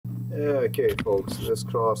Okay, folks, let's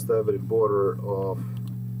cross every border of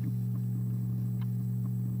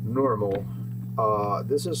normal.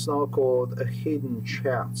 This is now called a hidden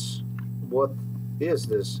chats. What is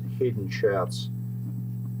this hidden chats?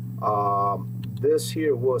 This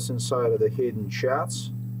here was inside of the hidden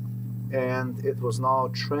chats, and it was now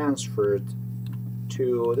transferred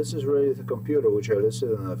to, this is related to computer, which I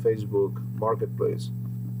listed in the Facebook marketplace,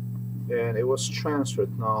 and it was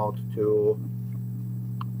transferred now to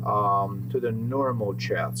the normal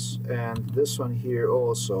chats. And this one here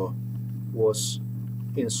also was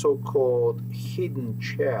in so-called hidden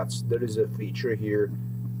chats. There is a feature here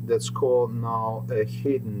that's called now a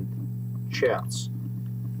hidden chats.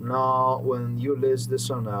 Now when you list this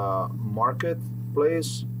on a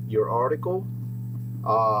marketplace, your article,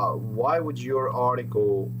 why would your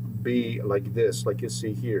article be like this, like you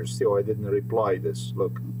see here? Still, I didn't reply this.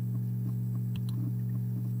 Look,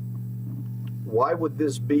 why would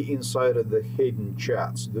this be inside of the hidden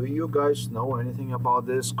chats? Do you guys know anything about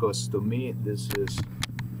this? Because to me this is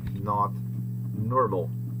not normal.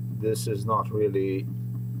 This is not really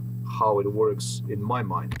how it works in my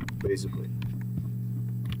mind, basically.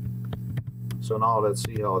 So now let's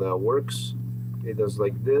see how that works. It does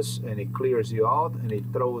like this, and it clears you out, and it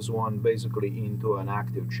throws one basically into an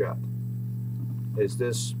active chat. Is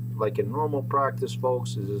this like a normal practice,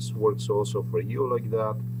 folks? Is this works also for you like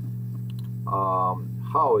that?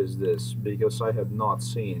 How is this? Because I have not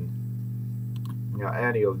seen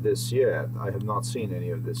any of this yet. I have not seen any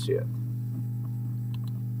of this yet.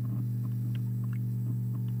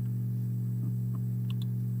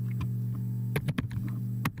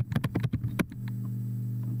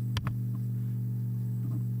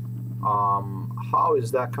 How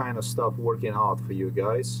is that kind of stuff working out for you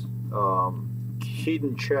guys?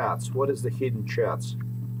 Hidden chats. What is the hidden chats?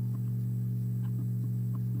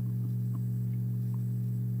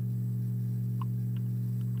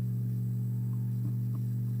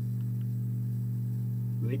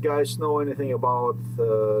 Do you guys know anything about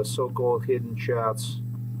so-called hidden chats?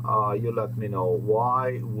 You let me know.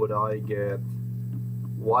 Why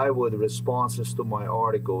would responses to my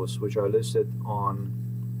articles, which I listed on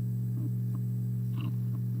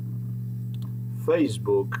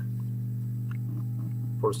Facebook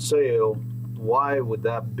for sale, why would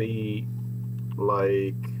that be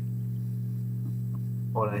like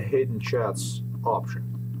on a hidden chats option?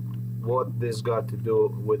 What this got to do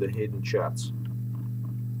with the hidden chats?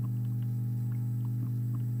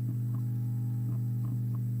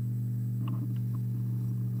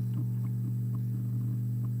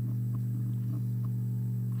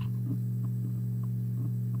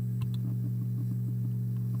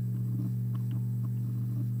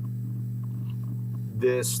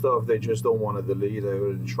 This stuff they just don't want to delete. I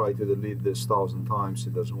already tried to delete this 1,000 times.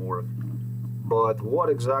 It doesn't work. But what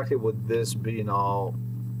exactly would this be now?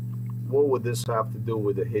 What would this have to do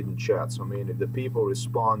with the hidden chats? I mean, if the people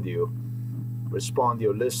respond to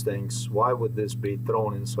your listings, why would this be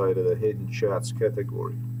thrown inside of the hidden chats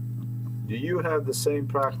category? Do you have the same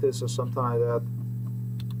practice or something like that?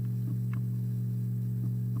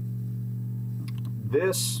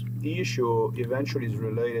 This issue eventually is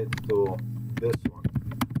related to this one.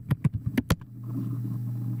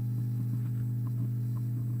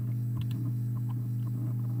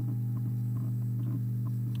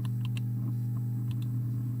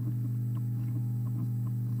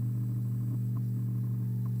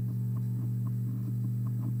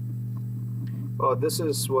 Well, this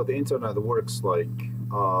is what the internet works like.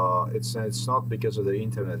 It's not because of the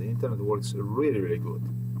internet. The internet works really, really good,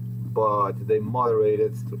 but they moderate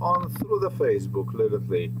it through the Facebook,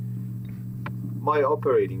 literally my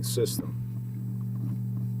operating system.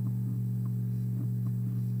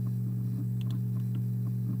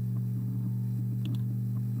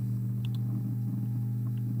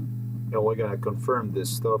 And we're gonna confirm this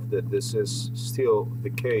stuff, that this is still the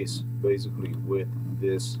case, basically, with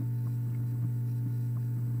this.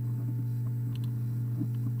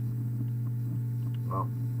 Well,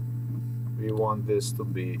 we want this to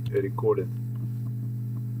be recorded.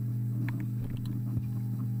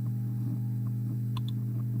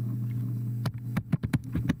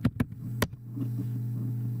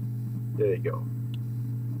 There you go.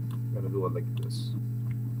 I'm gonna do it like this.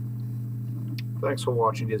 Thanks for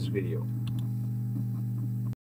watching this video.